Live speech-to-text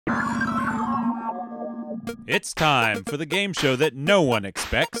It's time for the game show that no one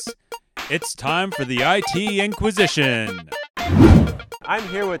expects. It's time for the IT Inquisition. I'm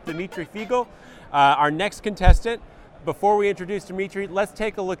here with Dmitry Figol, our next contestant. Before we introduce Dmitry, let's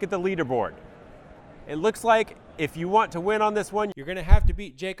take a look at the leaderboard. It looks like if you want to win on this one, you're going to have to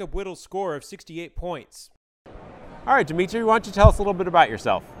beat Jacob Whittle's score of 68 points. All right, Dmitry, why don't you tell us a little bit about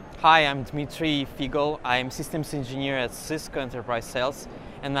yourself? Hi, I'm Dmitry Figol. I'm systems engineer at Cisco Enterprise Sales,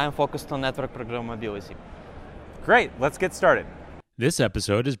 and I'm focused on network programmability. Great, let's get started. This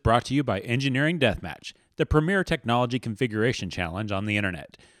episode is brought to you by Engineering Deathmatch, the premier technology configuration challenge on the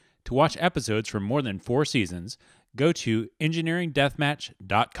internet. To watch episodes from more than 4 seasons, go to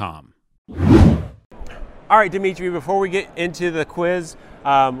engineeringdeathmatch.com. All right, Dmitry, before we get into the quiz,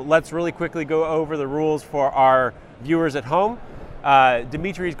 let's really quickly go over the rules for our viewers at home.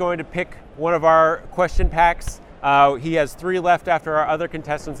 Dmitry is going to pick one of our question packs. He has 3 left after our other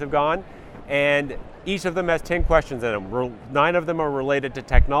contestants have gone, and each of them has 10 questions in them. 9 of them are related to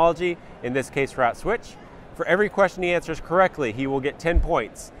technology, in this case route switch. For every question he answers correctly, he will get 10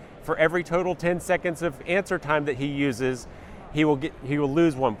 points. For every total 10 seconds of answer time that he uses, he will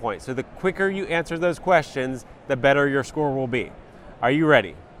lose 1 point. So the quicker you answer those questions, the better your score will be. Are you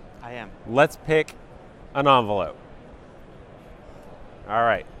ready? I am. Let's pick an envelope. All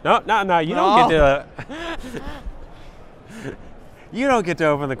right. No, you don't get to... You don't get to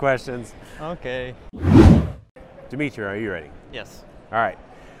open the questions. Okay. Dmitry, are you ready? Yes. All right.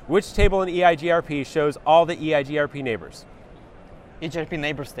 Which table in EIGRP shows all the EIGRP neighbors? EIGRP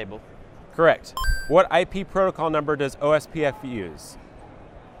neighbors table. Correct. What IP protocol number does OSPF use?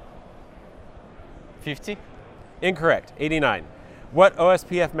 50. Incorrect. 89. What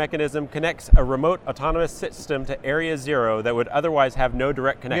OSPF mechanism connects a remote autonomous system to Area 0 that would otherwise have no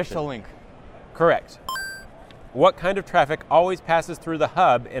direct connection? Virtual link. Correct. What kind of traffic always passes through the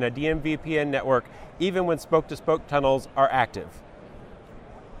hub in a DMVPN network even when spoke-to-spoke tunnels are active?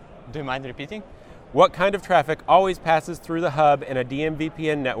 Do you mind repeating? What kind of traffic always passes through the hub in a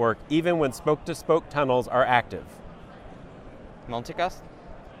DMVPN network even when spoke-to-spoke tunnels are active? Multicast?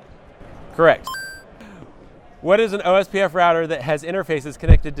 Correct. What is an OSPF router that has interfaces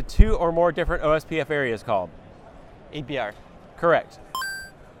connected to 2 or more different OSPF areas called? ABR. Correct.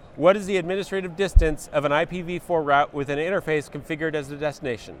 What is the administrative distance of an IPv4 route with an interface configured as the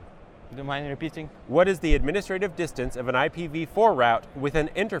destination? Do you mind repeating? What is the administrative distance of an IPv4 route with an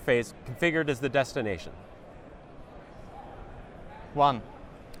interface configured as the destination? 1.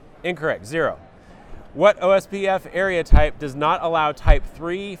 Incorrect. 0. What OSPF area type does not allow type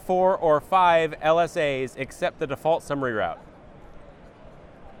 3, 4, or 5 LSAs except the default summary route?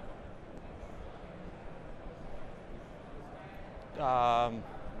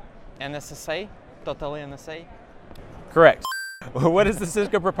 NSSA? Totally NSA? Correct. What is the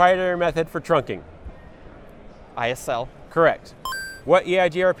Cisco proprietary method for trunking? ISL. Correct. What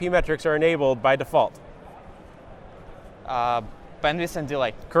EIGRP metrics are enabled by default? Bandwidth and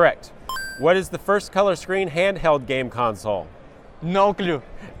delay. Correct. What is the first color screen handheld game console? No clue.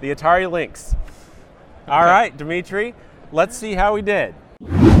 The Atari Lynx. All right, Dmitry, let's see how we did.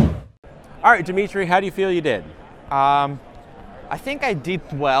 All right, Dmitry, how do you feel you did? I think I did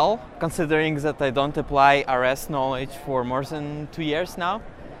well, considering that I don't apply RS knowledge for more than 2 years now.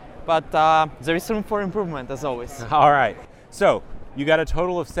 But there is room for improvement, as always. All right. So you got a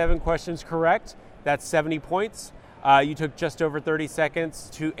total of 7 questions correct. That's 70 points. You took just over 30 seconds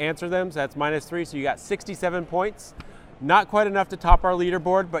to answer them, so that's -3, so you got 67 points. Not quite enough to top our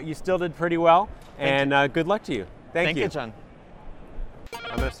leaderboard, but you still did pretty well. And good luck to you. Thank you. Thank you, John.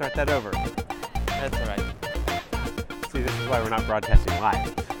 I'm going to start that over. That's all right. See, this is why we're not broadcasting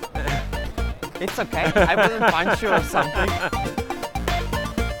live. It's okay. I wouldn't punch you or something.